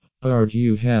Are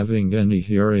you having any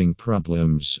hearing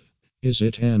problems? Is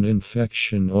it an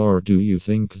infection or do you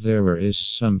think there is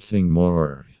something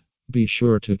more? Be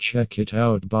sure to check it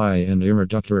out by an ear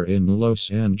doctor in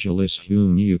Los Angeles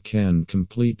whom you can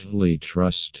completely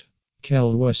trust.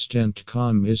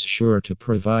 CalWest.com is sure to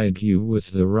provide you with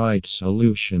the right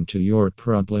solution to your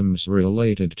problems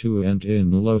related to and in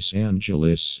Los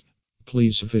Angeles.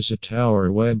 Please visit our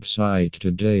website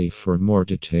today for more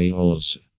details.